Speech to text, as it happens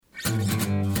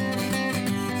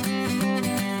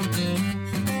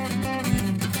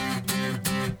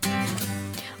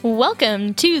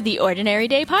Welcome to the Ordinary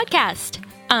Day Podcast.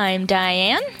 I'm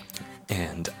Diane.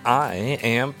 And I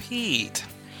am Pete.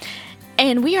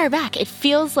 And we are back. It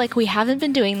feels like we haven't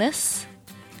been doing this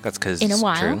That's because in a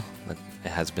while. True. It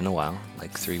has been a while,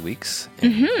 like 3 weeks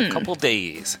and a couple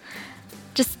days.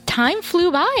 Just time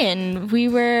flew by and we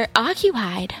were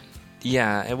occupied.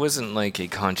 Yeah, it wasn't like a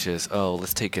conscious,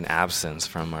 let's take an absence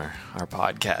from our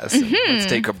podcast. And let's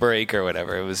take a break or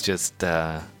whatever. It was just,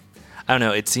 I don't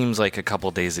know, it seems like a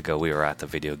couple days ago we were at the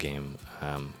video game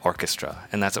orchestra.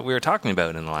 And that's what we were talking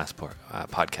about in the last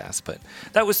podcast. But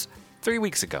that was 3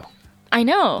 weeks ago. I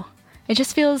know. It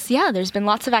just feels, there's been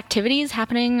lots of activities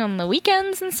happening on the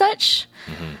weekends and such.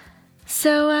 Mm-hmm.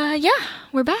 So,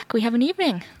 we're back. We have an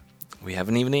evening. We have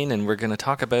an evening, and we're going to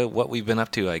talk about what we've been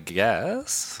up to, I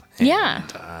guess.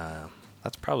 And,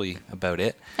 that's probably about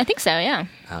it. I think so, yeah.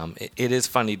 It is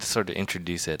funny to sort of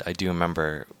introduce it. I do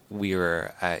remember we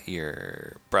were at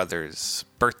your brother's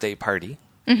birthday party,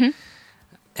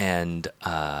 and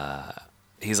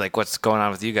he's like, what's going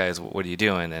on with you guys? What are you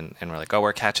doing? And we're like,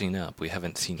 we're catching up. We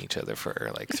haven't seen each other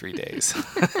for like 3 days.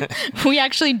 We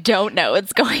actually don't know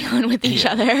what's going on with each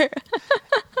other.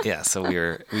 Yeah, so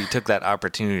we took that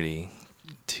opportunity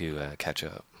to catch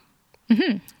up.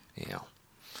 Mm-hmm. You know,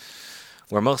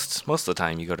 where most of the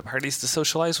time you go to parties to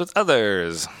socialize with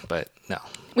others, but no.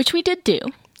 Which we did do.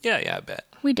 Yeah, I bet.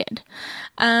 We did.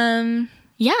 I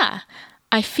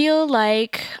feel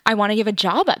like I want to give a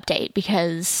job update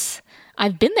because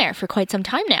I've been there for quite some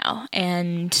time now,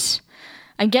 and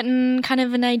I'm getting kind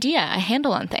of an idea, a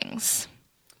handle on things.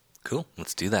 Cool.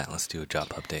 Let's do that. Let's do a job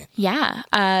update.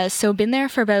 Yeah. So been there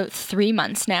for about 3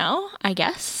 months now, I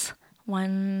guess.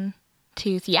 1,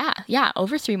 2,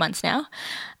 over 3 months now.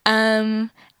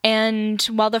 And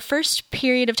while the first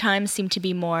period of time seemed to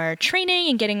be more training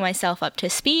and getting myself up to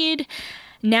speed,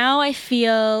 now I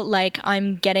feel like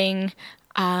I'm getting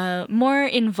more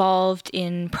involved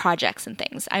in projects and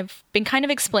things. I've been kind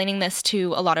of explaining this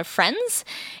to a lot of friends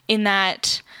in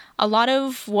that a lot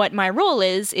of what my role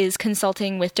is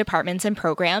consulting with departments and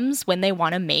programs when they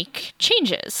want to make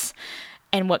changes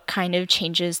and what kind of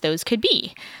changes those could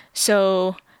be.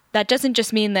 So that doesn't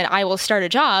just mean that I will start a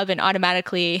job and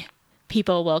automatically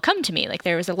people will come to me. Like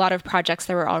there was a lot of projects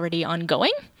that were already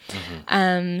ongoing.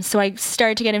 Mm-hmm. So I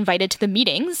started to get invited to the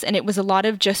meetings, and it was a lot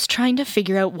of just trying to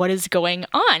figure out what is going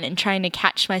on and trying to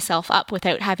catch myself up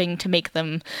without having to make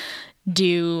them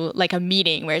do like a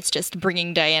meeting where it's just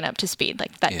bringing Diane up to speed.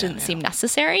 Like that didn't seem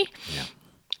necessary. Yeah.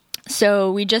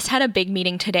 So we just had a big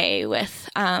meeting today with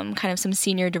kind of some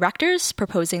senior directors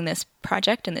proposing this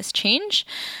project and this change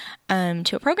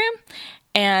to a program.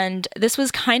 And this was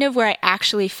kind of where I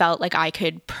actually felt like I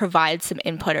could provide some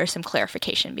input or some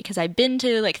clarification because I've been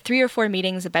to like 3 or 4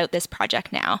 meetings about this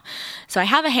project now. So I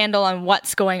have a handle on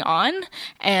what's going on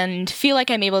and feel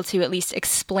like I'm able to at least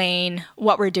explain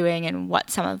what we're doing and what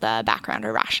some of the background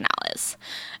or rationale is.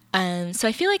 So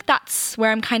I feel like that's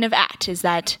where I'm kind of at, is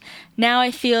that now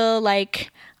I feel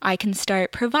like I can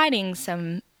start providing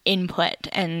some input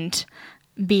and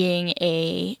being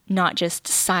a not just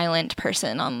silent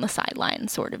person on the sideline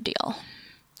sort of deal.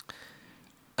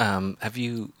 Have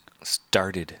you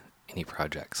started any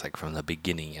projects like from the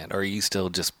beginning yet? Or are you still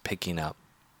just picking up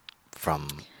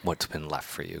from what's been left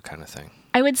for you kind of thing?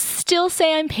 I would still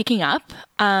say I'm picking up.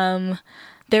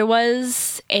 There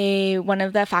was one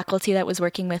of the faculty that was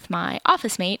working with my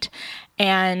office mate,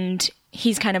 and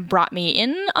he's kind of brought me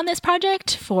in on this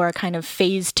project for kind of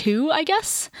phase 2, I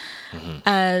guess.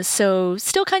 Mm-hmm. So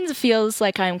still kind of feels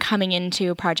like I'm coming into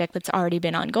a project that's already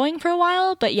been ongoing for a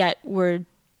while, but yet we're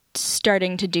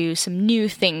starting to do some new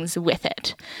things with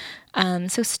it.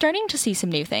 So starting to see some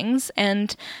new things,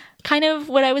 and kind of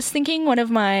what I was thinking, one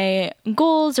of my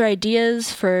goals or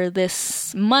ideas for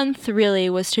this month really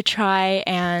was to try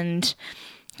and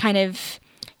kind of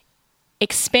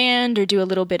expand or do a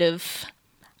little bit of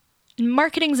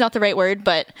marketing's not the right word,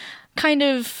 but kind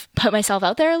of put myself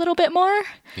out there a little bit more.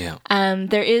 Yeah.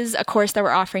 There is a course that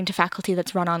we're offering to faculty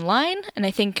that's run online, and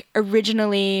I think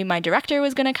originally my director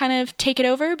was going to kind of take it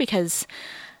over because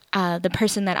the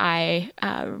person that I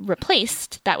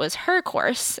replaced, that was her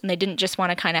course, and they didn't just want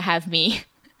to kind of have me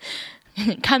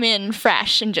come in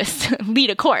fresh and just lead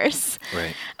a course.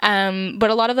 Right. But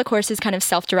a lot of the course is kind of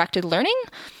self-directed learning,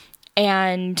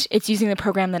 and it's using the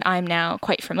program that I'm now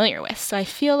quite familiar with. So I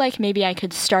feel like maybe I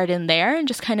could start in there and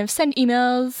just kind of send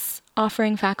emails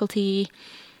offering faculty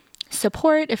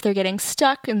support if they're getting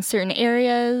stuck in certain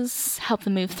areas, help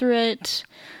them move through it,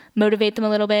 motivate them a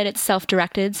little bit. It's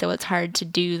self-directed, so it's hard to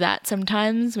do that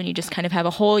sometimes when you just kind of have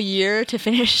a whole year to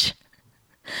finish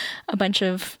a bunch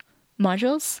of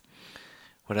modules.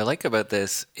 What I like about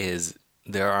this is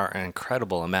there are an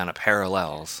incredible amount of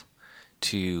parallels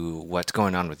to what's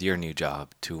going on with your new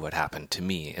job to what happened to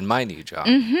me in my new job.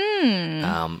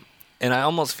 And I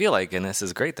almost feel like, and this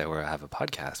is great that we have a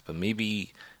podcast, but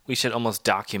maybe we should almost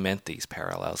document these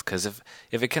parallels, because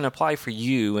if it can apply for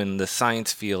you in the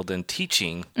science field and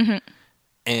teaching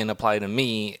and apply to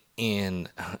me in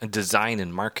design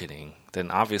and marketing,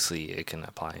 then obviously it can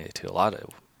apply to a lot of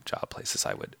job places,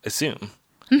 I would assume.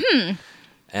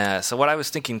 So what I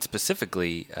was thinking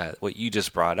specifically, what you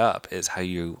just brought up, is how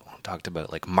you talked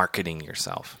about like marketing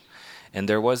yourself. And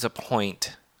there was a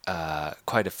point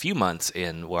quite a few months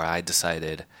in where I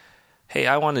decided, hey,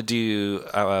 I want to do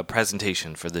a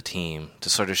presentation for the team to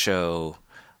sort of show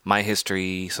my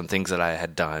history, some things that I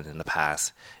had done in the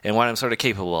past, and what I'm sort of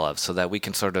capable of, so that we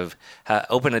can sort of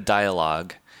open a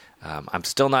dialogue. I'm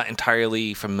still not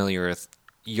entirely familiar with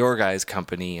your guys'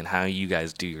 company and how you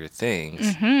guys do your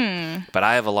things, but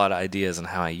I have a lot of ideas on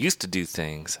how I used to do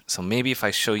things. So maybe if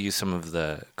I show you some of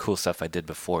the cool stuff I did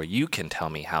before, you can tell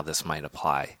me how this might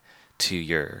apply to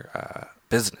your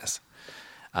business.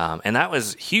 And that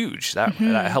was huge. That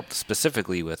helped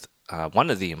specifically with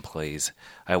one of the employees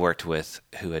I worked with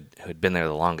who had been there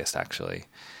the longest, actually,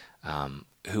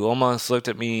 who almost looked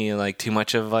at me like too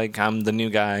much of like I'm the new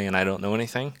guy and I don't know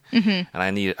anything. And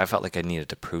I felt like I needed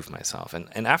to prove myself.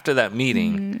 And after that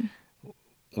meeting,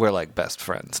 we're like best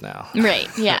friends now. Right.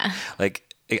 Yeah.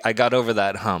 Like I got over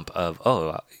that hump of,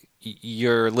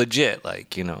 you're legit.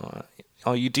 Like, you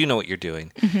do know what you're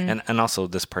doing. And also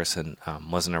this person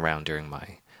wasn't around during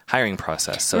my hiring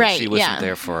process, so she wasn't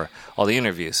there for all the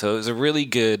interviews. So it was a really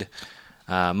good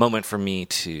moment for me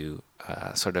to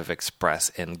sort of express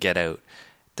and get out,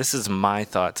 this is my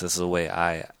thoughts, this is the way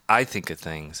I think of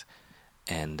things,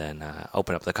 and then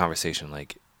open up the conversation.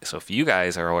 Like, so if you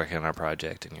guys are working on a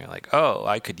project and you're like, oh,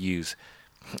 I could use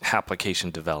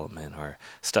application development or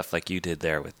stuff like you did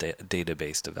there with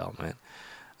database development,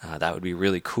 that would be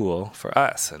really cool for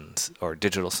us, or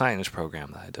digital signage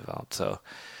program that I developed. So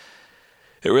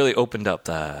it really opened up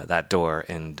that door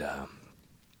and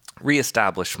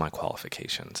reestablished my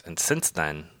qualifications. And since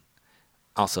then,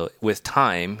 also with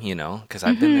time, because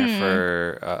I've been there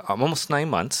for almost 9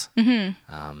 months.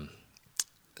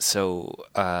 So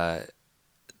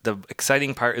the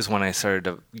exciting part is when I started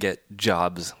to get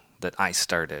jobs that I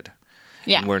started.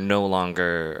 Yeah. And we're no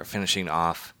longer finishing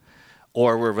off,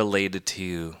 or were related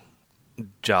to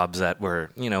jobs that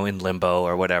were, in limbo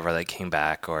or whatever, that came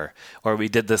back, or we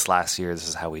did this last year, this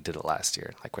is how we did it last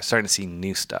year. Like, we're starting to see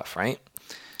new stuff, right?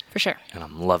 For sure. And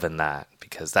I'm loving that,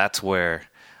 because that's where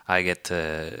I get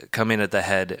to come in at the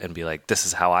head and be like, this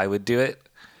is how I would do it.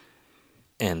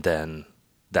 And then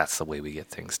that's the way we get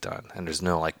things done. And there's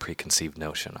no like preconceived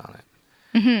notion on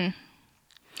it.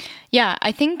 Yeah,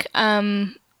 I think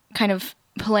kind of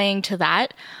playing to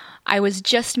that, I was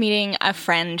just meeting a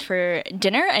friend for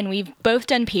dinner, and we've both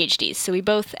done PhDs. So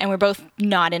we're both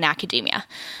not in academia.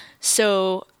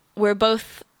 So we're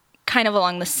both kind of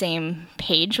along the same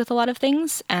page with a lot of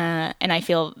things. And I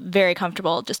feel very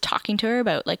comfortable just talking to her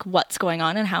about like what's going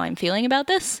on and how I'm feeling about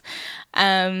this.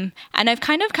 And I've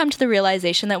kind of come to the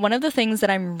realization that one of the things that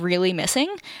I'm really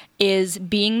missing is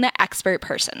being the expert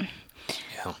person.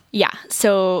 Yeah.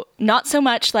 So not so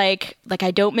much like I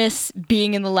don't miss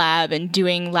being in the lab and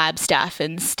doing lab stuff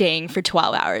and staying for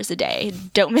 12 hours a day.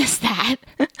 Don't miss that.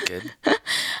 Good.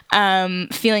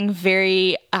 Feeling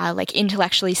very like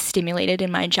intellectually stimulated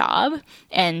in my job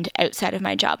and outside of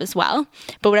my job as well.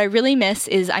 But what I really miss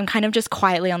is I'm kind of just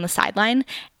quietly on the sideline,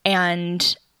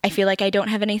 and I feel like I don't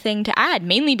have anything to add,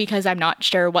 mainly because I'm not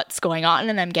sure what's going on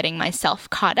and I'm getting myself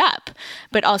caught up.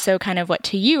 But also kind of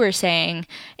what you were saying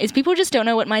is people just don't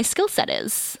know what my skill set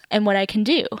is and what I can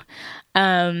do.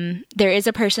 There is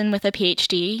a person with a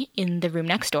PhD in the room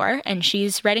next door, and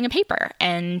she's writing a paper,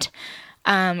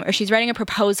 or she's writing a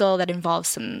proposal that involves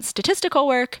some statistical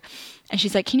work. And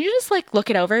she's like, can you just like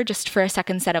look it over just for a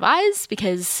second set of eyes?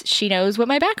 Because she knows what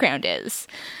my background is.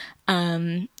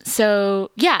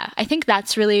 So yeah, I think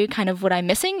that's really kind of what I'm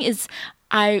missing is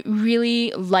I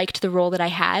really liked the role that I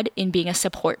had in being a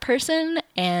support person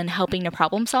and helping to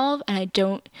problem solve. And I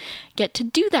don't get to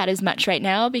do that as much right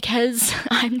now because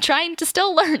I'm trying to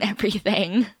still learn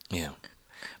everything. Yeah.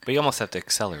 But you almost have to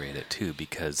accelerate it too,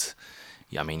 because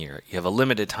you have a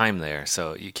limited time there,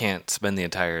 so you can't spend the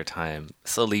entire time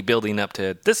slowly building up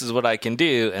to this is what I can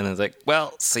do. And it's like,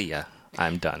 well, see ya.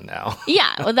 I'm done now.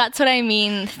 Yeah, well, that's what I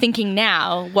mean, thinking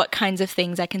now, what kinds of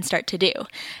things I can start to do.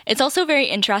 It's also very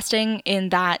interesting in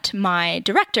that my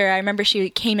director, I remember she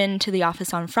came into the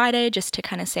office on Friday just to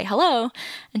kind of say hello,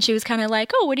 and she was kind of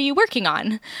like, oh, what are you working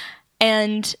on?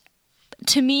 And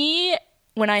to me,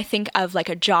 when I think of like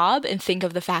a job and think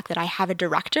of the fact that I have a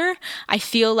director, I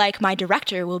feel like my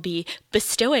director will be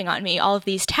bestowing on me all of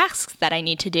these tasks that I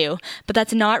need to do. But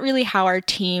that's not really how our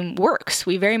team works.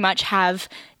 We very much have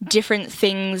different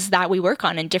things that we work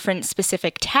on and different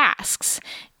specific tasks,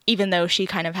 even though she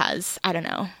kind of has, I don't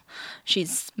know,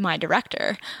 she's my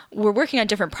director. We're working on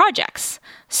different projects.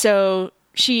 So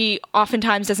she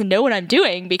oftentimes doesn't know what I'm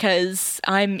doing because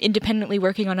I'm independently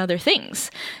working on other things.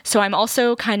 So I'm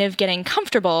also kind of getting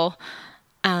comfortable.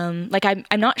 Like I'm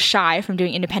not shy from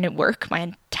doing independent work. My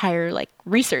entire like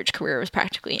research career was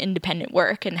practically independent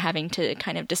work and having to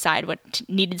kind of decide what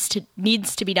needs to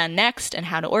be done next and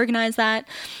how to organize that.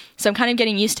 So I'm kind of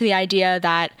getting used to the idea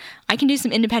that I can do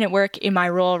some independent work in my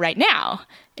role right now.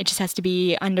 It just has to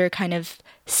be under kind of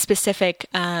specific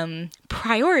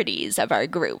priorities of our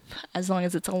group. As long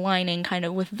as it's aligning kind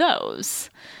of with those,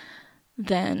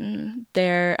 then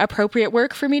they're appropriate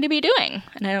work for me to be doing.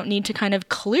 And I don't need to kind of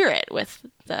clear it with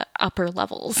the upper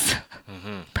levels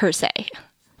per se.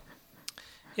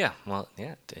 Yeah, well,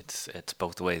 yeah, it's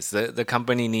both ways. The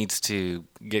company needs to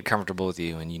get comfortable with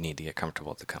you, and you need to get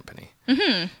comfortable with the company.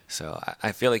 Mm-hmm. So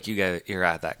I feel like you're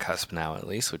at that cusp now, at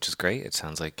least, which is great. It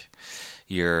sounds like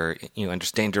you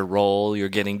understand your role. You're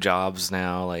getting jobs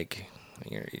now. Like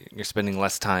you're spending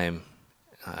less time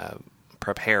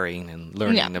preparing and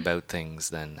learning about things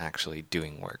than actually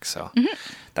doing work. So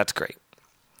that's great.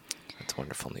 That's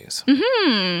wonderful news.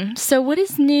 Mm-hmm. So what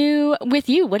is new with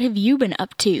you? What have you been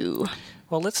up to?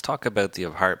 Well, let's talk about the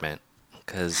apartment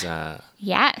because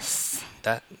yes,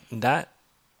 that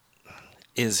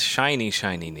is shiny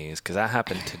news because that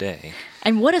happened today.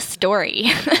 And what a story!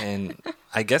 And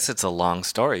I guess it's a long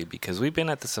story because we've been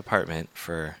at this apartment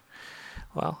for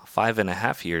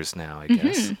 5.5 years now. I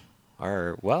guess,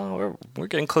 or we're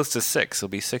getting close to 6. It'll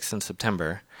be 6 in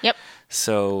September. Yep.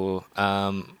 So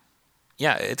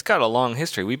yeah, it's got a long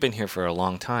history. We've been here for a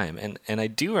long time, and I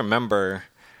do remember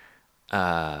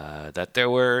that there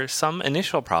were some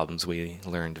initial problems we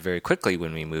learned very quickly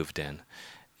when we moved in.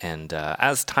 And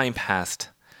as time passed,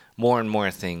 more and more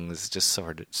things just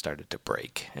sort of started to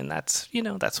break. And that's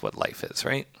what life is,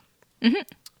 right? Mm-hmm.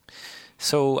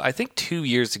 So I think 2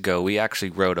 years ago, we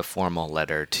actually wrote a formal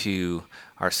letter to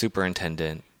our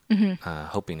superintendent,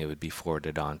 hoping it would be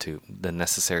forwarded on to the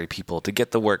necessary people to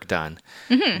get the work done.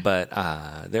 Mm-hmm.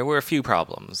 But there were a few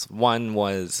problems. One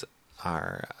was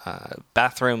our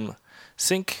bathroom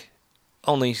sink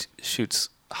only shoots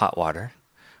hot water,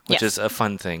 which is a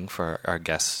fun thing for our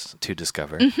guests to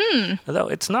discover. Mm-hmm. Although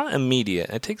it's not immediate.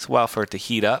 It takes a while for it to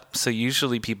heat up, so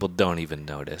usually people don't even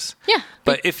notice. Yeah.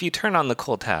 But if you turn on the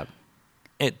cold tap,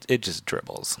 it just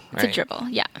dribbles. Right? It's a dribble,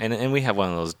 yeah. And we have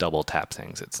one of those double tap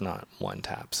things. It's not one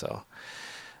tap. So,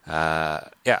 yeah,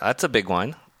 that's a big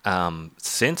one.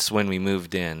 Since when we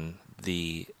moved in,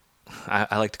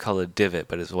 I like to call it a divot,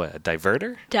 but it's what, a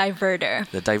diverter? Diverter.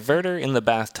 The diverter in the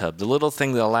bathtub, the little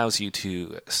thing that allows you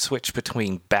to switch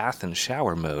between bath and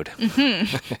shower mode.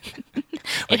 Mm-hmm.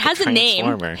 It has a name.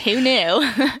 Who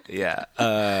knew? Yeah.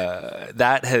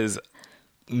 That has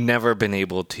never been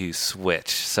able to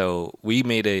switch. So we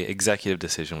made an executive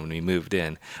decision when we moved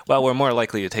in. Well, we're more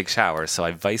likely to take showers, so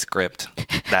I vice gripped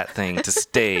that thing to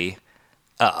stay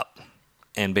up.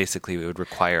 And basically, it would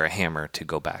require a hammer to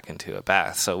go back into a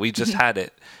bath. So we just had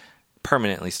it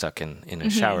permanently stuck in a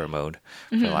shower mode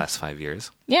for the last 5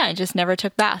 years. Yeah, I just never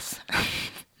took baths.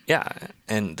 Yeah,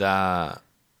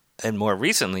 and more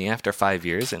recently, after 5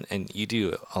 years, and you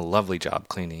do a lovely job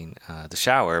cleaning the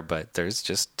shower, but there's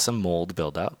just some mold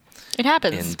buildup. It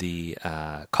happens. In the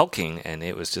caulking, and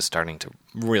it was just starting to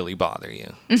really bother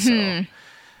you. Mm-hmm.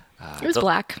 So it was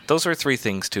black. Those were 3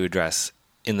 things to address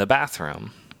in the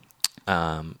bathroom.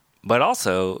 But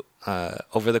also,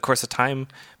 over the course of time,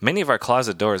 many of our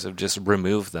closet doors have just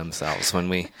removed themselves when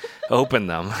we open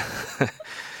them.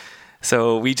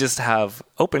 So we just have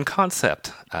open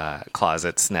concept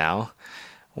closets now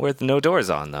with no doors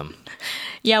on them.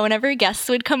 Yeah, whenever guests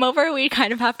would come over, we'd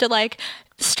kind of have to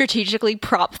strategically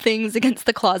prop things against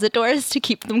the closet doors to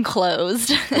keep them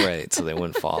closed. Right, so they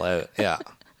wouldn't fall out. Yeah.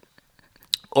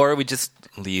 Or we just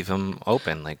leave them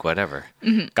open, whatever.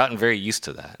 Mm-hmm. Gotten very used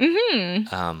to that.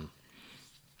 Mm-hmm.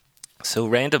 So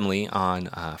randomly on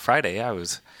Friday, I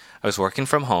was working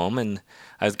from home and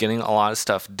I was getting a lot of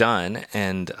stuff done,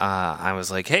 and I was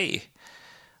like, "Hey,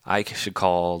 I should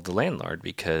call the landlord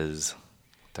because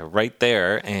they're right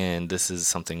there, and this is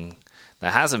something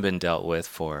that hasn't been dealt with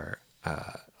for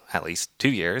at least 2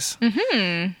 years,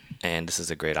 and this is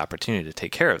a great opportunity to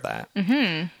take care of that."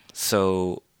 Mm-hmm.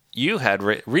 So you had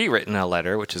rewritten a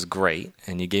letter, which is great,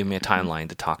 and you gave me a timeline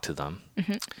to talk to them.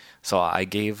 Mm-hmm. So I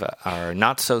gave our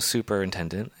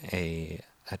not-so-superintendent a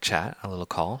a chat, a little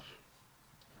call.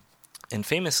 And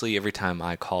famously, every time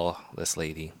I call this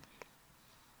lady,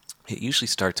 it usually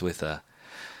starts with a...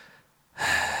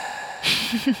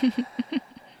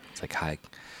 It's like, hi,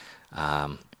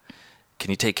 can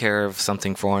you take care of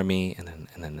something for me? And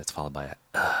then it's followed by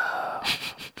a,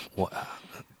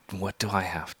 what do I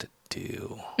have to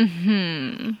do?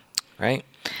 Mm-hmm. Right?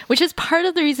 Which is part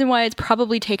of the reason why it's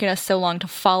probably taken us so long to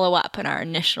follow up in our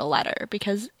initial letter,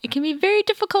 because it can be very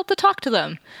difficult to talk to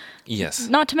them. Yes.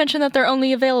 Not to mention that they're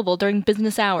only available during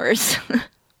business hours.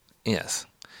 Yes.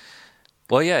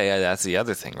 Well, yeah, that's the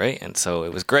other thing, right? And so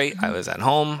it was great. I was at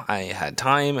home. I had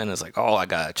time, and it's like, oh, I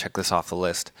got to check this off the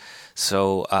list.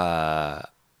 So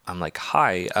I'm like,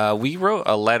 hi, we wrote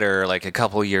a letter like a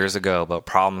couple years ago about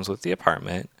problems with the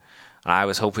apartment. And I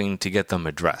was hoping to get them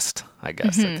addressed, I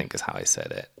guess, I think is how I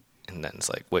said it. And then it's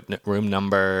like, what room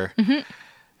number?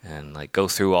 And like go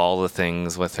through all the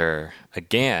things with her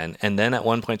again. And then at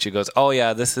one point she goes, oh,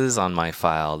 yeah, this is on my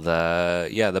file.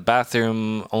 The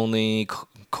bathroom only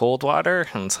cold water.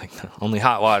 And it's like, only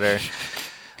hot water.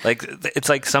 Like, it's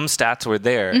like some stats were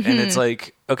there. And it's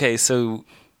like, okay, so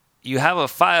you have a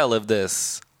file of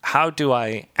this. How do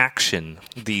I action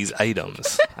these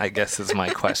items? I guess is my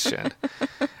question.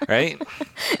 Right?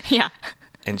 Yeah.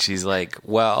 And she's like,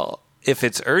 well, if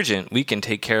it's urgent, we can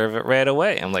take care of it right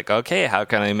away. I'm like, okay, how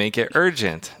can I make it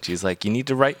urgent? She's like, you need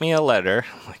to write me a letter.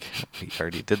 I'm like, we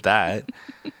already did that.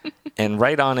 And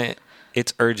write on it,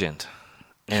 it's urgent.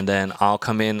 And then I'll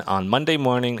come in on Monday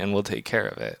morning and we'll take care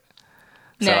of it.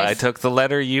 So Nice. I took the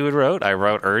letter you wrote, I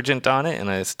wrote urgent on it, and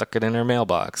I stuck it in her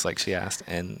mailbox like she asked.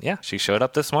 And yeah, she showed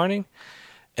up this morning.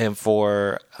 And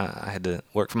I had to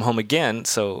work from home again.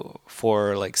 So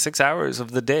for like 6 hours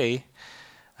of the day,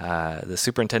 the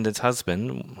superintendent's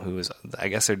husband, who was, I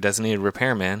guess, their designated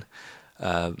repairman,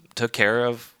 took care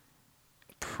of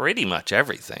pretty much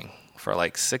everything for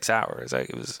like 6 hours.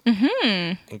 It was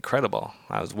incredible.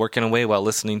 I was working away while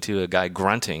listening to a guy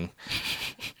grunting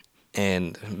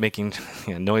and making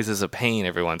noises of pain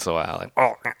every once in a while. Like,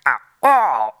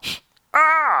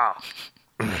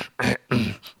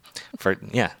 for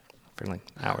like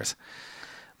hours.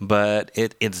 But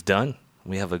it's done.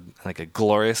 We have a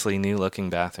gloriously new looking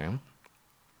bathroom.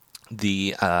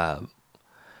 The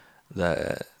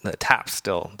tap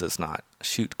still does not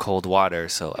shoot cold water,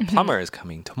 so a plumber is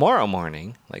coming tomorrow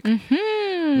morning. Like,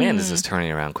 man, is this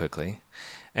turning around quickly.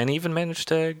 And even managed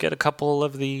to get a couple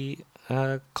of the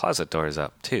closet doors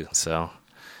up too. So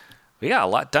we got a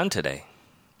lot done today.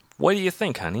 What do you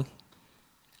think, honey?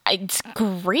 It's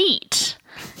great.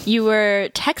 You were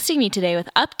texting me today with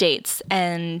updates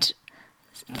and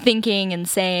thinking and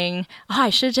saying, oh, I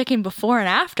should have taken before and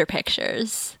after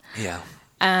pictures. Yeah.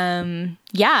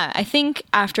 Yeah, I think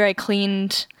after I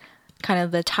cleaned kind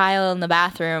of the tile in the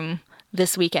bathroom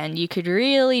this weekend, you could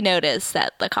really notice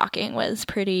that the caulking was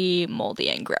pretty moldy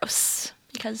and gross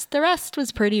because the rest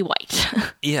was pretty white.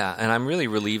 Yeah, and I'm really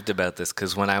relieved about this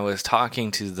because when I was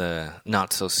talking to the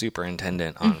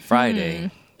not-so-superintendent on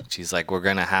Friday, she's like, we're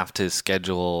going to have to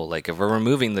schedule, like, if we're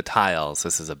removing the tiles,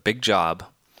 this is a big job,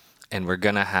 and we're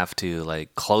going to have to,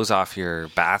 like, close off your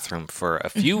bathroom for a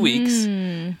few weeks,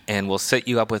 and we'll set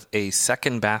you up with a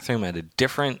second bathroom at a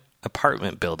different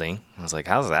apartment building. I was like,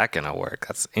 how's that going to work?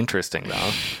 That's interesting,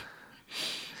 though.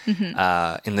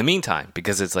 In the meantime,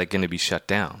 because it's, like, going to be shut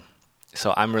down.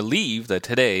 So I'm relieved that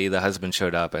today the husband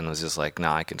showed up and was just like,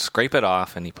 no, I can scrape it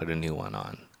off, and he put a new one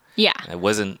on. Yeah.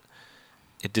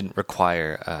 It didn't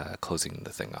require closing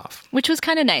the thing off. Which was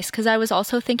kind of nice because I was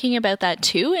also thinking about that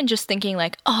too and just thinking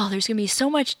like, oh, there's going to be so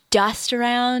much dust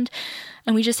around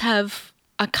and we just have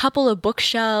a couple of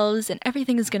bookshelves and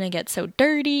everything is going to get so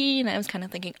dirty. And I was kind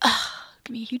of thinking, oh, it's going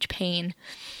to be a huge pain.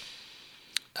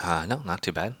 No, not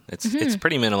too bad. It's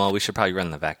pretty minimal. We should probably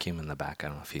run the vacuum in the back. I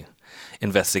don't know if you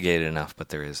investigated enough, but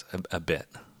there is a bit.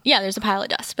 Yeah, there's a pile of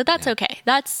dust, but that's okay.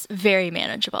 That's very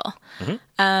manageable.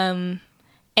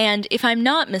 And if I'm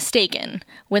not mistaken,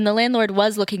 when the landlord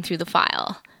was looking through the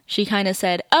file, she kind of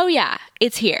said, oh yeah,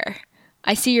 it's here.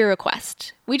 I see your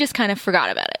request. We just kind of forgot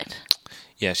about it.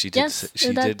 Yeah, she did. Yes?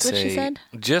 She That's did what say, she said?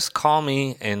 just call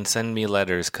me and send me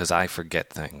letters because I forget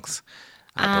things.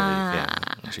 I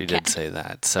believe, yeah. She did say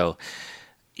that. So,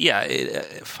 yeah,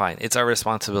 fine. It's our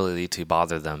responsibility to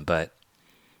bother them, but...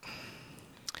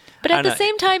 But at the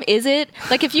same time, is it?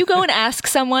 Like, if you go and ask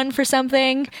someone for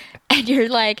something, and you're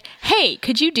like, hey,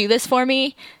 could you do this for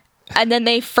me? And then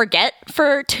they forget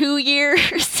for 2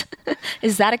 years.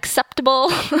 Is that acceptable?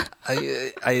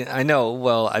 I know.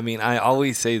 Well, I mean, I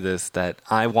always say this, that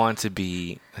I want to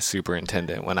be a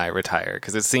superintendent when I retire,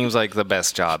 because it seems like the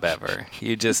best job ever.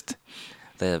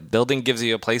 The building gives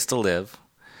you a place to live.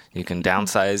 You can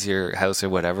downsize your house or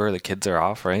whatever. The kids are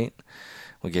off, right?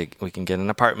 We can get an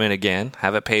apartment again,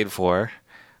 have it paid for,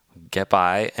 get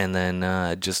by, and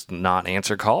then just not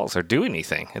answer calls or do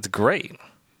anything. It's great.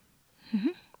 Mm-hmm.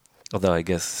 Although I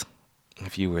guess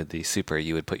if you were the super,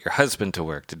 you would put your husband to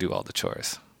work to do all the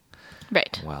chores.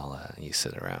 Right. While you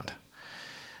sit around.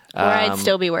 Or I'd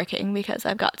still be working because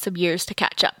I've got some years to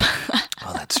catch up.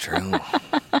 Oh, that's true.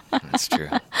 That's true.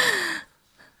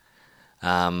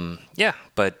 Yeah,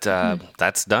 but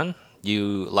that's done.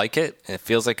 You like it? It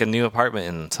feels like a new apartment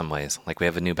in some ways. Like we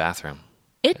have a new bathroom.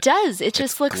 It does. It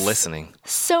just looks glistening.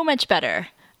 So much better.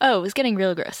 Oh, it was getting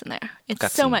real gross in there.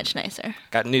 It's so much nicer.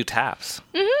 Got new taps.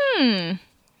 Mm-hmm.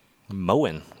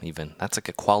 Moen, even. That's like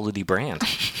a quality brand.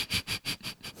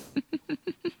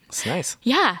 It's nice.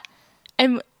 Yeah.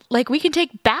 And like we can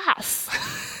take baths.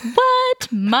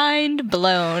 What? Mind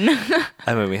blown.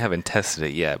 I mean, we haven't tested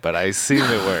it yet, but I assume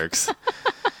it works.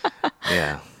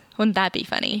 Yeah. Wouldn't that be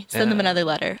funny? Send them another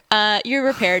letter. Your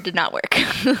repair did not work.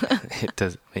 It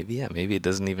does. Maybe, yeah. Maybe it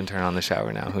doesn't even turn on the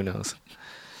shower now. Who knows?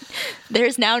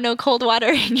 There's now no cold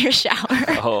water in your shower.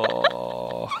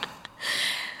 Oh.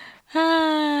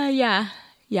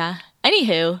 Yeah.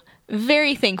 Anywho,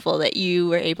 very thankful that you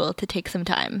were able to take some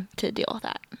time to deal with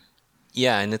that.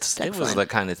 Yeah, and it was the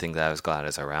kind of thing that I was glad I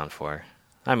was around for.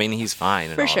 I mean, he's fine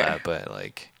and all that, but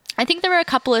like... I think there were a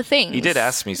couple of things. He did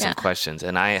ask me some questions,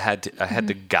 and I had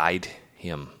to guide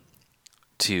him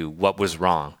to what was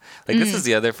wrong. Like, this is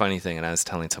the other funny thing, and I was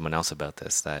telling someone else about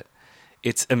this, that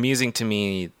it's amusing to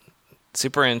me,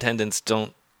 superintendents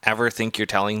don't ever think you're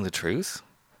telling the truth.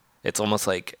 It's almost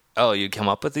like, oh, you come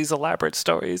up with these elaborate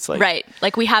stories. Like, right.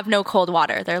 Like, we have no cold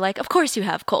water. They're like, of course you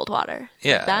have cold water.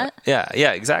 Yeah. Like that?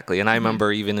 Yeah, exactly. And I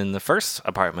remember even in the first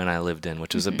apartment I lived in,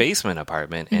 which was a basement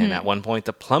apartment, and at one point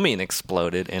the plumbing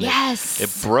exploded, and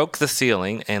it broke the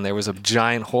ceiling, and there was a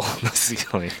giant hole in the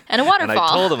ceiling. And a waterfall. And I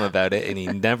told him about it, and he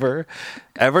never,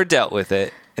 ever dealt with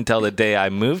it until the day I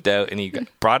moved out, and he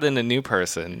brought in a new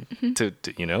person to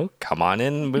come on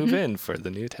in and move in for the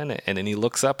new tenant. And then he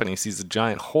looks up and he sees a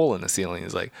giant hole in the ceiling.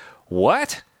 He's like,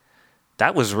 what?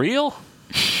 That was real?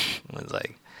 I was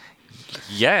like,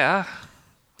 yeah,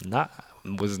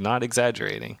 was not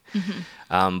exaggerating.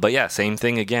 But yeah, same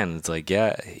thing again. It's like,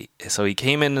 yeah. So he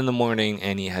came in the morning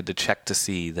and he had to check to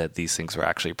see that these things were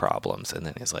actually problems. And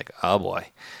then he's like, oh boy,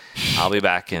 I'll be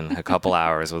back in a couple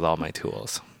hours with all my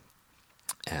tools.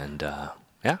 And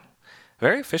yeah,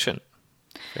 very efficient.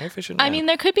 Very efficient. I mean,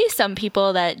 there could be some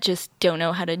people that just don't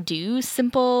know how to do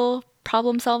simple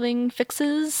problem-solving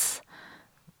fixes.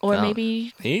 Or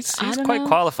maybe... He's quite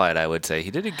qualified, I would say. He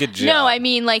did a good job. No, I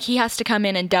mean, like, he has to come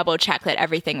in and double-check that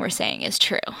everything we're saying is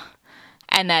true.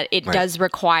 And that it does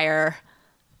require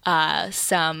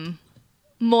some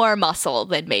more muscle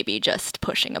than maybe just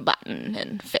pushing a button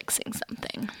and fixing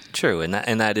something. True, and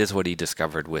that is what he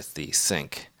discovered with the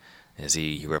sink. Is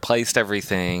he replaced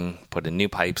everything, put in new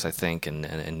pipes, I think,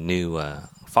 and new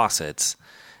faucets,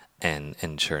 and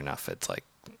sure enough, it's like,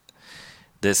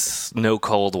 this no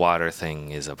cold water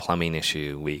thing is a plumbing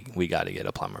issue. We got to get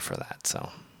a plumber for that. So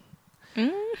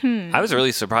I was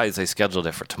really surprised they scheduled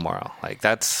it for tomorrow. Like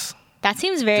that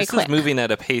seems very quick. This is moving at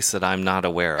a pace that I'm not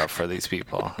aware of for these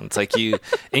people. It's like you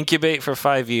incubate for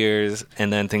 5 years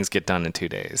and then things get done in 2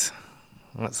 days.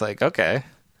 It's like, okay.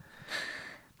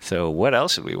 So what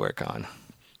else should we work on?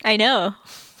 I know.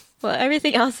 Well,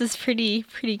 everything else is pretty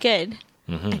good,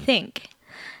 I think.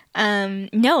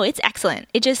 No, it's excellent.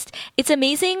 It's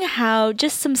amazing how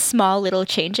just some small little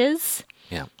changes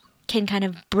can kind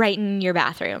of brighten your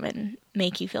bathroom and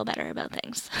make you feel better about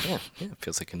things. Yeah, it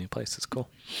feels like a new place. It's cool.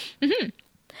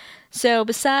 So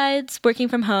besides working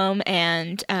from home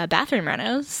and bathroom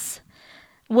renos,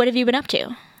 what have you been up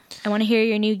to? I want to hear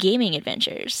your new gaming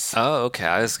adventures. Oh, okay.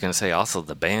 I was going to say also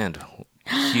the band.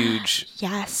 Huge.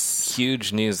 Yes.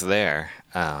 Huge news there.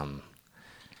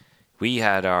 We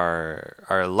had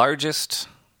our largest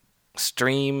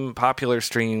popular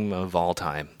stream of all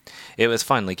time. It was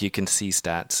fun. Like, you can see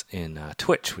stats in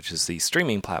Twitch, which is the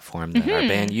streaming platform that our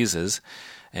band uses.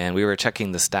 And we were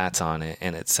checking the stats on it,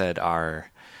 and it said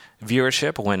our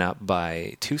viewership went up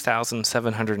by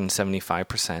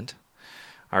 2,775%.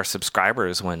 Our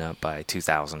subscribers went up by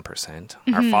 2,000%.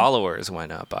 Our followers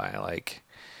went up by, like,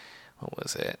 what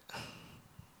was it?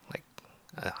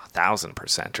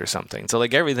 1,000% or something. So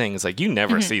like everything is like, you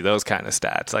never see those kind of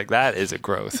stats. Like, that is a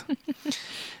growth.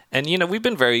 And we've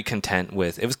been very content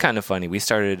with, it was kind of funny. We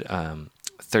started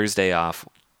Thursday off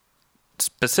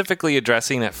specifically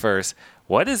addressing at first,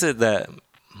 why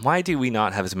do we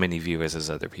not have as many viewers as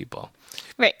other people?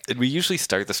 Right. We usually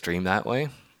start the stream that way.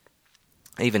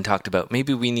 I even talked about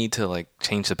maybe we need to like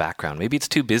change the background. Maybe it's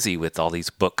too busy with all these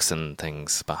books and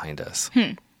things behind us.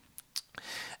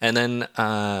 And then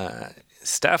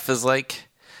Steph is like,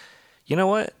 you know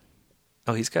what?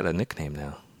 Oh, he's got a nickname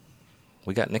now.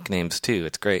 We got nicknames too.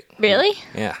 It's great. Really?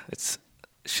 Yeah, it's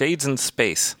Shades in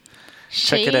Space.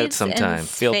 Check it out sometime.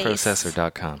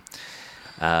 Fieldprocessor.com.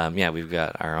 Yeah, we've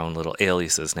got our own little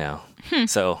aliases now.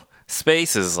 So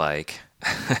Space is like,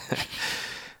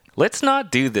 let's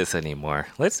not do this anymore.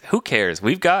 Who cares?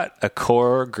 We've got a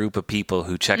core group of people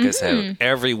who check us out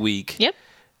every week. Yep.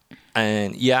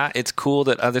 And yeah, it's cool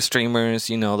that other streamers,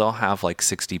 they'll have like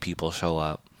 60 people show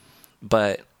up,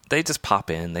 but they just pop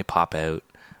in, they pop out.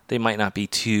 They might not be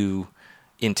too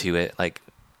into it. Like,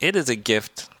 it is a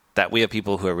gift that we have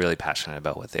people who are really passionate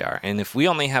about what they are. And if we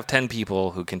only have 10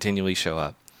 people who continually show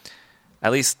up,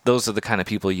 at least those are the kind of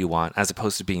people you want, as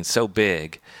opposed to being so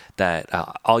big that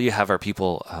all you have are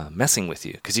people messing with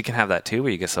you. Because you can have that too,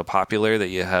 where you get so popular that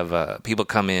you have people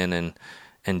come in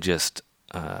and just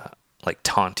like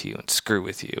taunt you and screw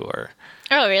with you. Or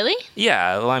Oh, really?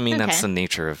 Yeah, well, I mean, that's the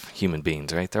nature of human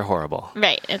beings, right? They're horrible.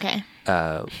 Right, okay.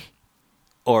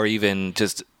 Or even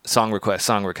just song requests,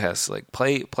 like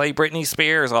play Britney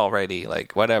Spears already,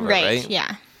 like whatever, right?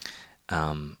 Yeah.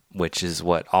 Which is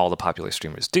what all the popular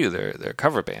streamers do. They're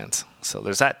cover bands. So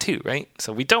there's that too, right?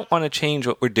 So we don't want to change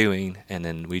what we're doing, and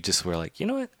then we're like, you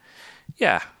know what?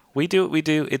 Yeah, we do what we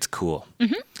do. It's cool.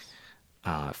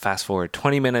 Fast forward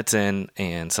 20 minutes in,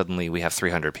 and suddenly we have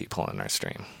 300 people in our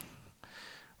stream.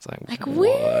 It's like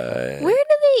where did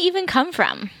they even come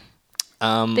from?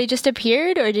 They just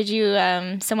appeared, or did you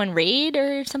someone raid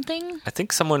or something? I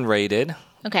think someone raided.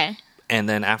 Okay. And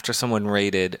then after someone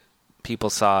raided, people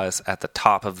saw us at the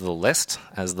top of the list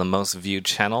as the most viewed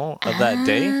channel of that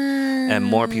day, and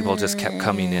more people just kept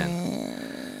coming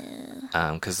in.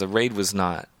 Because the raid was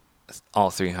not all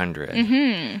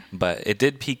 300, but it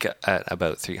did peak at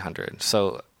about 300.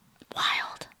 So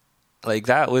wild. Like,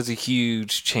 that was a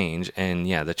huge change, and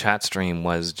yeah, the chat stream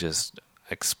was just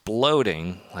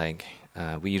exploding. Like,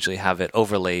 we usually have it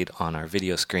overlaid on our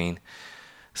video screen,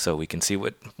 so we can see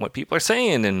what people are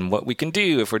saying and what we can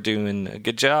do if we're doing a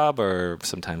good job, or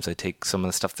sometimes I take some of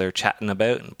the stuff they're chatting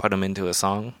about and put them into a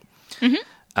song.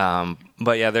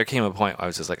 But yeah, there came a point where I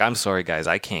was just like, I'm sorry, guys,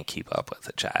 I can't keep up with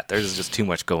the chat. There's just too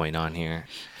much going on here.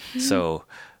 So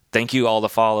thank you, all the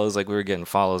follows. Like, we were getting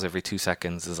follows every 2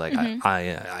 seconds. Is like,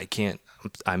 I can't.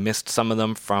 I missed some of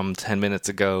them from 10 minutes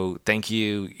ago. Thank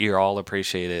you. You're all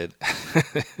appreciated.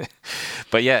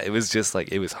 But yeah, it was just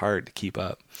like, it was hard to keep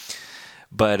up.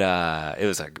 But it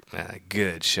was a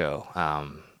good show.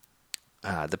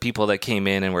 The people that came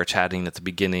in and were chatting at the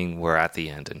beginning were at the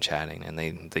end and chatting, and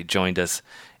they joined us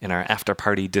in our after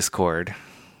party Discord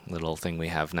little thing we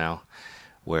have now,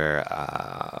 where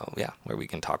we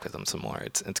can talk with them some more.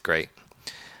 It's great.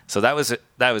 So that was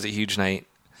a huge night.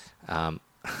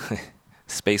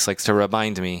 Space likes to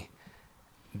remind me,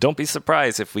 don't be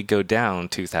surprised if we go down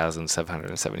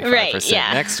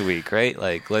 2,775% next week, right?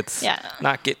 Like, let's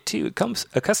not get too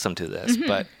accustomed to this.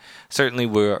 But certainly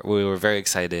we were very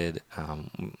excited.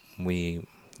 We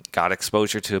got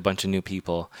exposure to a bunch of new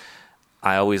people.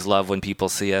 I always love when people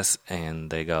see us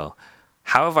and they go,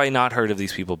 how have I not heard of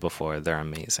these people before? They're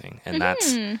amazing. And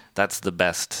that's the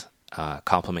best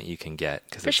compliment you can get,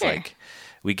 because it's like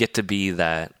we get to be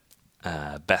that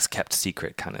best kept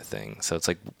secret kind of thing. So it's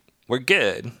like, we're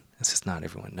good. It's just not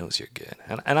everyone knows you're good.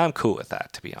 And I'm cool with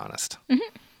that, to be honest. It's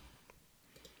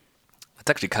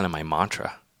actually kind of my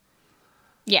mantra.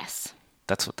 Yes.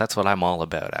 That's what I'm all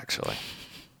about, actually.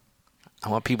 I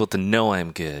want people to know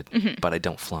I'm good, but I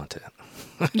don't flaunt it.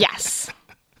 Yes.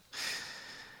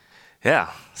 Yeah.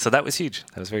 So that was huge.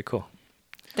 That was very cool.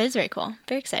 That is very cool.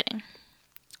 Very exciting.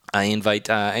 I invite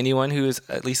anyone who is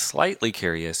at least slightly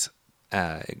curious,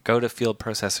 go to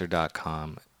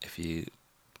fieldprocessor.com. If you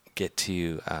get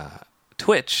to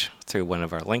Twitch through one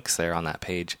of our links there on that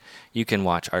page, you can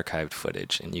watch archived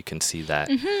footage, and you can see that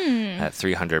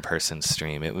 300-person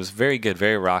stream. It was very good,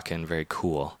 very rockin', very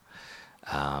cool.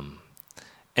 And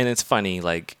it's funny,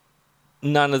 like,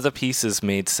 none of the pieces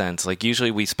made sense. Like,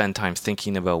 usually we spend time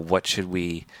thinking about what should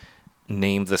we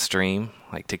name the stream,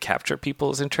 like, to capture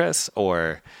people's interests,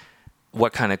 or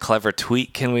what kind of clever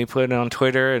tweet can we put on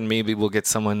Twitter, and maybe we'll get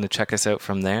someone to check us out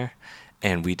from there.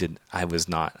 And I was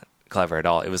not clever at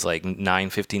all. It was like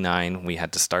 9:59. We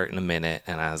had to start in a minute,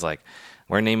 and I was like,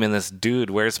 we're naming this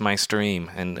Dude, Where's My Stream?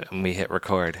 And we hit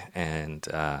record, and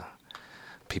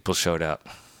people showed up.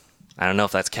 I don't know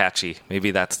if that's catchy. Maybe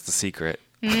that's the secret.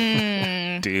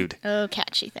 Dude. Oh,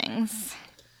 catchy things.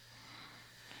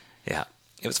 Yeah.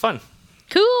 It was fun.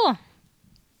 Cool.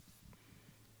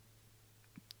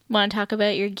 Want to talk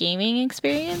about your gaming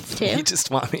experience too? You just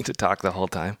want me to talk the whole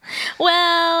time?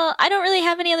 Well, I don't really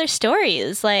have any other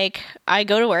stories. Like, I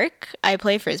go to work, I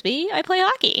play Frisbee, I play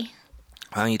hockey.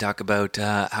 Why don't you talk about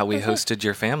how we hosted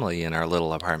your family in our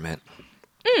little apartment?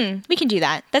 We can do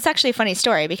that. That's actually a funny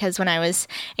story because when I was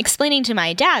explaining to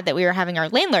my dad that we were having our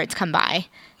landlords come by,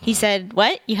 he said,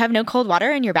 "What? You have no cold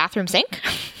water in your bathroom sink?"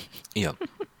 Yep.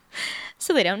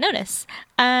 So they don't notice.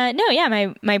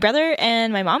 My brother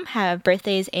and my mom have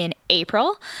birthdays in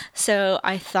April, so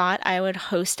I thought I would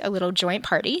host a little joint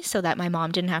party so that my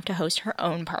mom didn't have to host her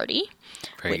own party,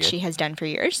 which she has done for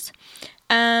years.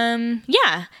 And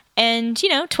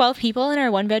 12 people in our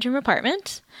one-bedroom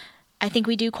apartment. I think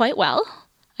we do quite well.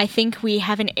 I think we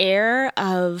have an air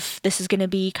of this is going to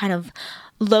be kind of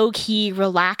low-key,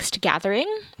 relaxed gathering,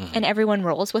 and everyone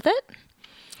rolls with it.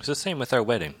 It's the same with our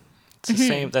wedding. It's the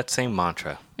same, that same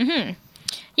mantra.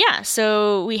 Yeah,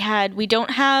 so we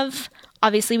don't have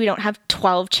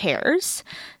 12 chairs,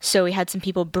 so we had some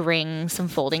people bring some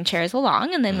folding chairs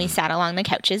along, and then we sat along the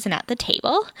couches and at the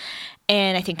table,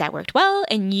 and I think that worked well,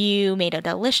 and you made a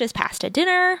delicious pasta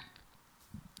dinner,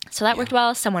 so that worked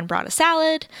well. Someone brought a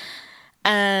salad.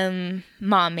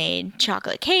 Mom made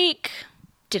chocolate cake,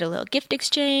 did a little gift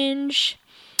exchange.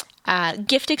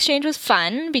 Gift exchange was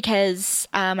fun because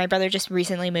my brother just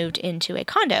recently moved into a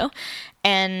condo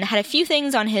and had a few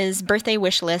things on his birthday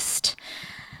wish list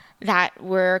that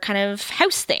were kind of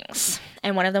house things.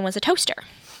 And one of them was a toaster.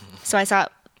 So I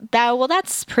thought, well,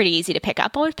 that's pretty easy to pick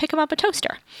up. I'll pick him up a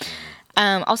toaster.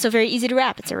 Also very easy to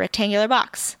wrap. It's a rectangular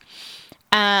box.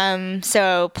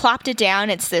 So plopped it down.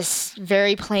 It's this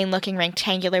very plain looking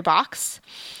rectangular box.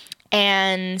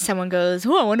 And someone goes,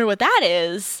 "Oh, I wonder what that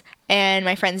is." And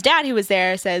my friend's dad, who was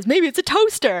there, says, "Maybe it's a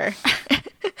toaster."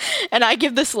 And I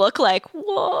give this look like,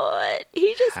 "What?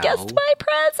 He just guessed my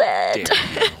present."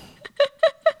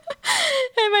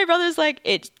 And my brother's like,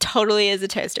 "It totally is a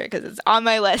toaster because it's on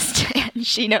my list." And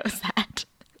she knows that.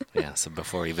 Yeah, so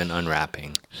before even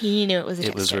unwrapping, he knew it was a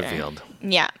toaster. It was revealed.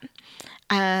 Yeah.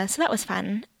 So that was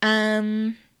fun.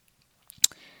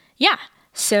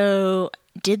 So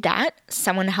did that.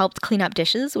 Someone helped clean up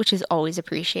dishes, which is always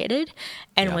appreciated,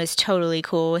 and was totally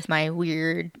cool with my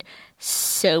weird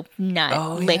soap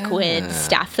nut liquid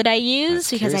stuff that I use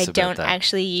because I don't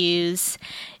actually use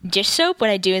dish soap. What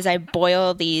I do is I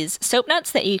boil these soap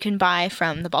nuts that you can buy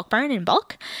from the Bulk Barn in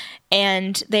bulk,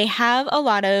 and they have a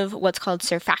lot of what's called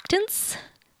surfactants,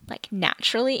 like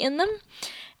naturally in them.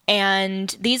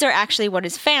 And these are actually what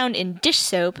is found in dish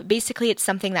soap. Basically, it's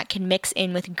something that can mix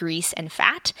in with grease and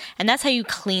fat. And that's how you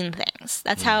clean things.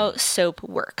 That's how soap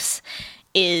works.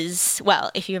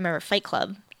 If you remember Fight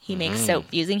Club, he makes soap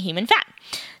using human fat.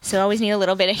 So you always need a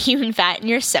little bit of human fat in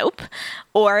your soap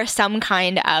or some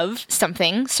kind of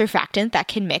something, surfactant, that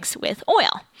can mix with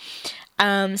oil.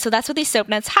 So that's what these soap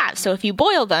nuts have. So if you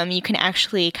boil them, you can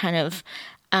actually kind of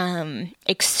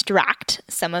extract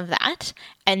some of that,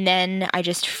 and then I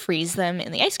just freeze them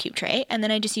in the ice cube tray, and then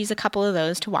I just use a couple of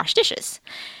those to wash dishes.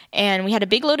 And we had a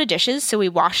big load of dishes, so we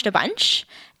washed a bunch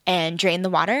and drained the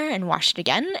water and washed it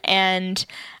again. And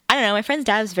I don't know, my friend's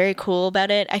dad was very cool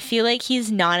about it. I feel like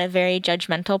he's not a very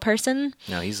judgmental person.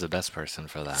 No, he's the best person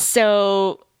for that.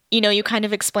 So, you kind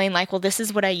of explain like, well, this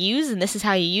is what I use and this is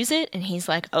how you use it. And he's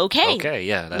like, okay,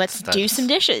 yeah, let's do some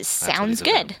dishes. Sounds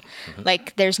good.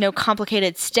 Like there's no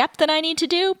complicated step that I need to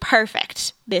do.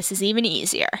 Perfect. This is even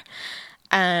easier.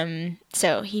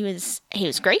 So he was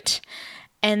great.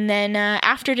 And then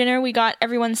after dinner, we got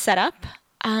everyone set up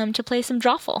to play some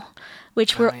Drawful,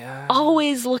 which we're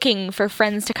always looking for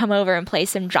friends to come over and play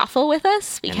some Drawful with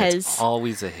us because and it's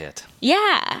always a hit.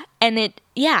 Yeah. And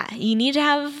you need to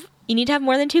have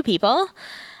more than 2 people.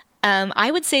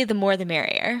 I would say the more the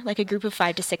merrier. Like a group of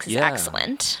 5 to 6 is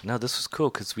excellent. No, this was cool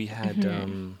because we had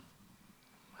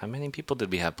how many people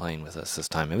did we have playing with us this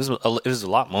time? It was a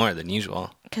lot more than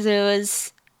usual. Because it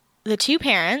was the 2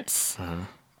 parents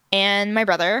and my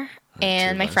brother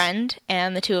and my friend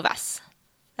and the 2 of us.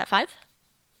 Is that 5?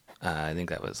 I think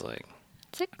that was like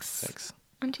 6.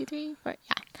 1, 2, 3, 4.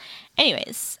 Yeah.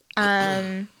 Anyways,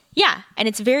 and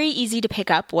it's very easy to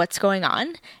pick up what's going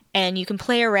on, and you can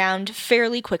play around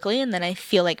fairly quickly, and then I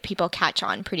feel like people catch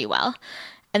on pretty well,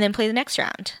 and then play the next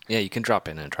round. Yeah, you can drop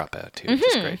in and drop out too, which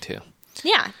is great too.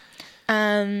 Yeah.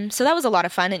 So that was a lot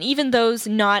of fun, and even those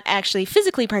not actually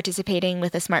physically participating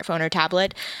with a smartphone or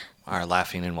tablet are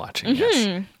laughing and watching,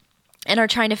 yes. And are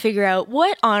trying to figure out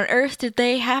what on earth did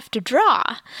they have to draw.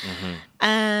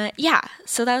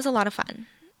 So that was a lot of fun.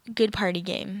 Good party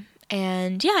game.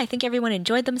 And I think everyone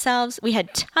enjoyed themselves. We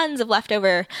had tons of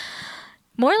leftover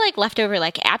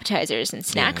appetizers and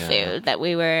snack food that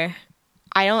we were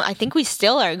I think we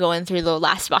still are going through the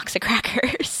last box of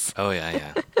crackers. Oh,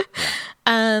 yeah.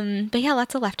 But yeah,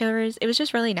 lots of leftovers. It was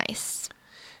just really nice.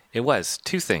 It was.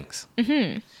 Two things.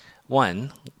 Mm-hmm.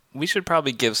 One, we should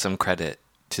probably give some credit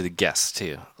to the guests,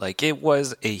 too. Like, it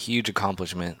was a huge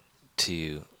accomplishment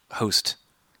to host.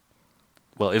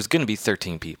 Well, it was going to be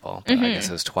 13 people, but I guess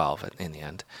it was 12 in the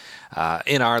end,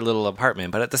 in our little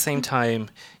apartment. But at the same time,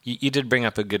 you did bring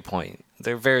up a good point.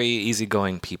 They're very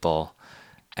easygoing people,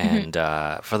 and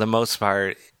for the most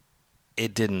part,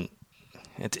 it didn't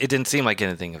seem like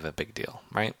anything of a big deal,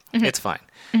 right? It's fine.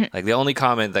 Like, the only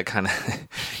comment that kind of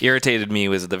irritated me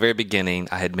was at the very beginning,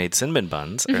 I had made cinnamon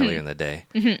buns earlier in the day,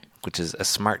 which is a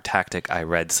smart tactic I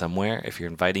read somewhere. If you're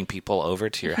inviting people over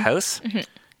to your house,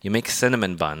 you make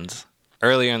cinnamon buns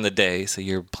earlier in the day so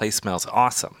your place smells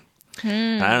awesome.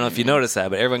 And I don't know if you noticed that,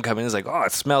 but everyone coming in is like, oh,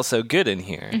 it smells so good in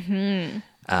here.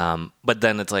 But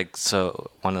then it's like,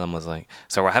 so one of them was like,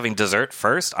 so we're having dessert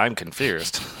first? I'm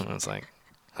confused. And I was like,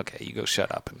 okay, you go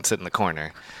shut up and sit in the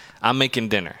corner. I'm making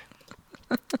dinner.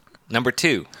 Number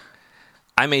 2,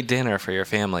 I made dinner for your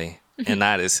family, and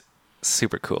that is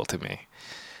super cool to me.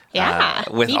 Yeah,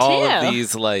 with me all too. of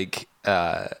these, like,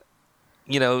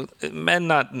 men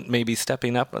not maybe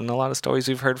stepping up in a lot of stories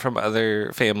we've heard from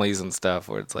other families and stuff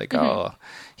where it's like, oh,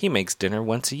 he makes dinner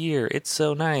once a year. It's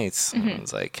so nice. And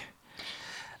it's like,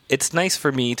 it's nice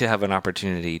for me to have an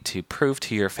opportunity to prove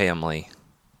to your family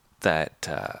that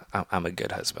I'm a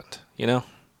good husband,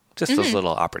 Just those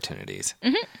little opportunities.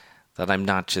 That I'm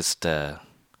not just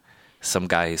some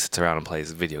guy who sits around and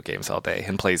plays video games all day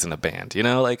and plays in a band,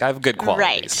 Like, I have good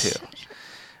qualities, too.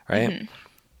 Right?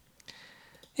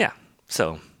 Yeah.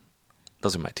 So,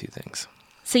 those are my 2 things.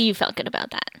 So you felt good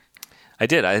about that? I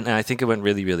did. I think it went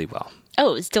really, really well.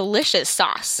 Oh, it was delicious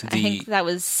sauce. I think that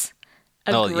was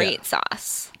a great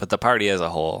sauce. But the party as a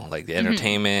whole, like the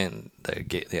entertainment, the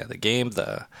game,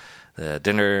 the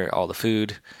dinner, all the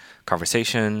food,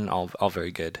 conversation, all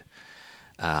very good.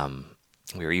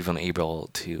 We were even able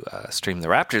to stream the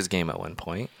Raptors game at one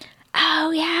point.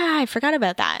 Oh, yeah. I forgot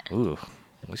about that. Ooh,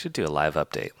 we should do a live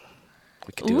update.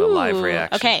 We could do a live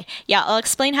reaction. Okay. Yeah, I'll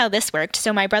explain how this worked.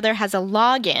 So my brother has a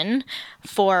login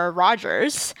for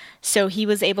Rogers. So he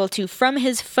was able to, from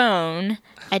his phone,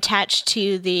 attach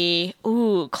to the,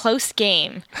 close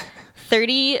game.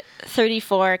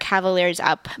 30-34, Cavaliers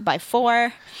up by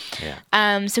 4.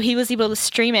 Yeah. So he was able to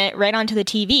stream it right onto the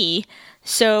TV.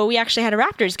 So we actually had a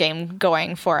Raptors game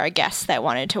going for our guests that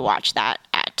wanted to watch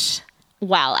that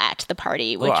while at the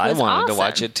party, which was awesome. I wanted to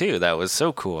watch it too. That was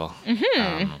so cool.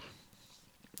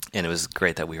 And it was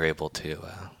great that we were able to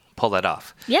pull that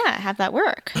off. Yeah, have that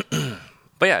work.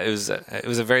 But yeah, it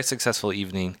was a very successful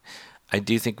evening. I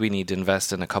do think we need to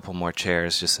invest in a couple more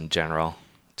chairs just in general,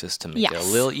 just to make it a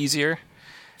little easier.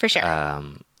 For sure.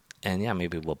 And yeah,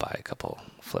 maybe we'll buy a couple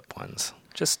flip ones.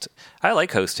 I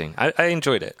like hosting. I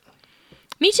enjoyed it.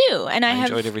 Me too. And I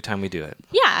enjoyed every time we do it.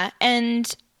 Yeah,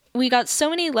 and we got so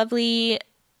many lovely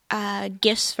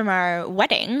gifts from our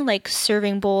wedding, like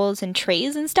serving bowls and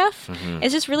trays and stuff.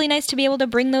 It's just really nice to be able to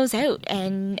bring those out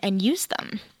and use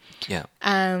them. Yeah.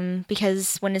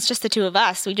 Because when it's just the 2 of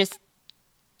us, we just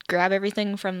grab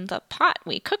everything from the pot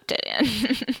we cooked it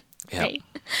in. Right?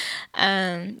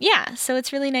 Yeah, so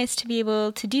it's really nice to be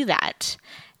able to do that.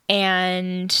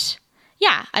 And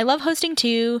yeah, I love hosting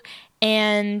too.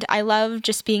 And I love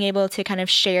just being able to kind of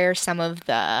share some of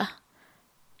the,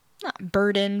 not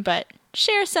burden, but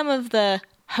share some of the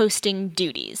hosting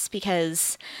duties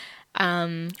because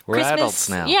we're Christmas, adults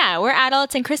now. Yeah, we're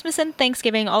adults, and Christmas and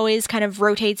Thanksgiving always kind of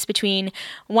rotates between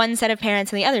one set of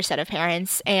parents and the other set of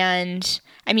parents. And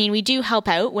I mean, we do help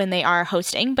out when they are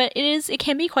hosting, but it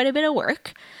can be quite a bit of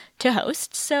work to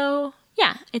host. So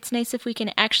yeah, it's nice if we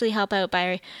can actually help out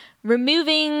by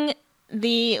removing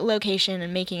the location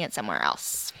and making it somewhere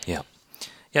else. Yeah.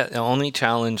 Yeah, the only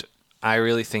challenge I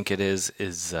really think it is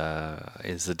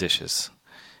the dishes.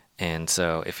 And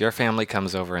so if your family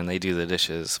comes over and they do the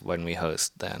dishes when we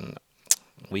host, then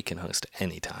we can host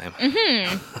anytime.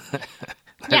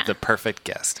 They're the perfect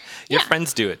guest. Your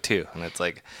friends do it too. And it's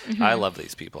like, I love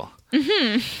these people.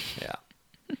 Yeah.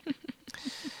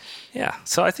 Yeah.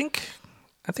 So I think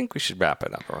we should wrap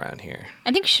it up around here.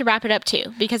 I think we should wrap it up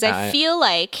too, because I feel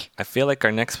like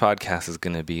our next podcast is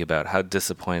going to be about how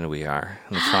disappointed we are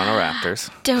in the Toronto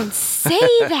Raptors. Don't say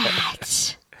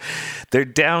that. They're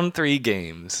down 3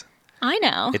 games. I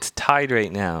know. It's tied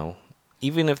right now.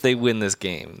 Even if they win this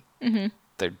game,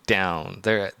 they're down.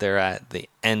 They're at the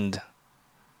end.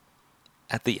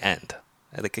 At the end.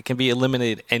 Like, it can be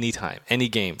eliminated anytime, any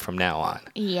game from now on.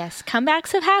 Yes,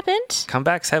 comebacks have happened.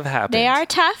 Comebacks have happened. They are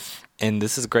tough. And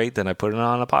this is great that I put it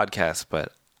on a podcast,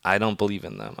 but I don't believe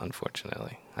in them,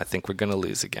 unfortunately. I think we're going to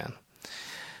lose again.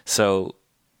 So,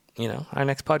 our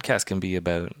next podcast can be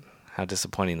about how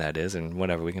disappointing that is and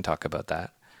whatever. We can talk about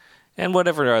that. And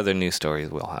whatever other news stories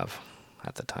we'll have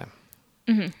at the time.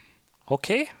 Mm-hmm.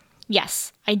 Okay?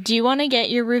 Yes. I do want to get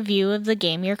your review of the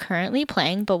game you're currently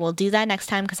playing, but we'll do that next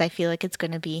time because I feel like it's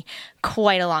going to be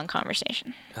quite a long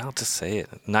conversation. I'll just say it.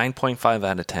 9.5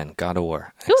 out of 10. God of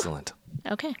War. Excellent.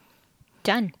 Ooh. Okay.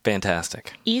 Done.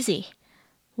 Fantastic. Easy.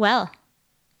 Well,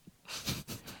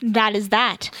 that is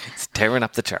that. It's tearing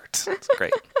up the charts. It's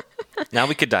great. Now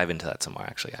we could dive into that some more,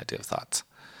 actually. I do have thoughts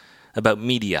about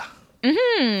media.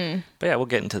 Mm-hmm. But yeah, we'll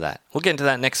get into that. We'll get into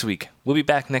that next week. We'll be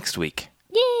back next week.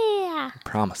 Yeah. I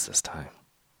promise this time.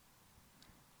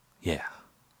 Yeah.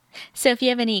 So if you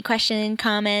have any questions,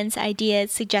 comments,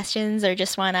 ideas, suggestions, or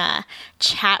just want to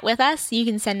chat with us, you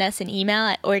can send us an email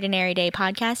at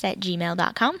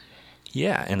ordinarydaypodcast@gmail.com.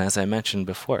 Yeah, and as I mentioned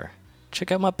before,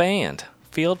 check out my band,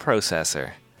 Field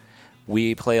Processor.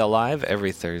 We play live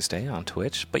every Thursday on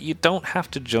Twitch, but you don't have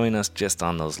to join us just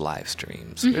on those live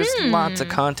streams. Mm-hmm. There's lots of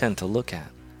content to look at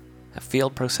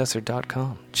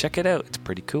fieldprocessor.com. Check it out. It's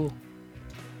pretty cool.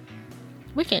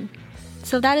 Wicked.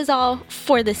 So that is all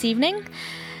for this evening.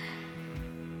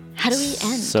 How do we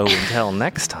end? So until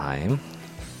next time.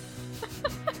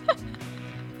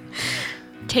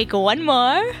 Take one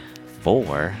more.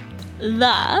 For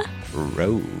the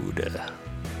road.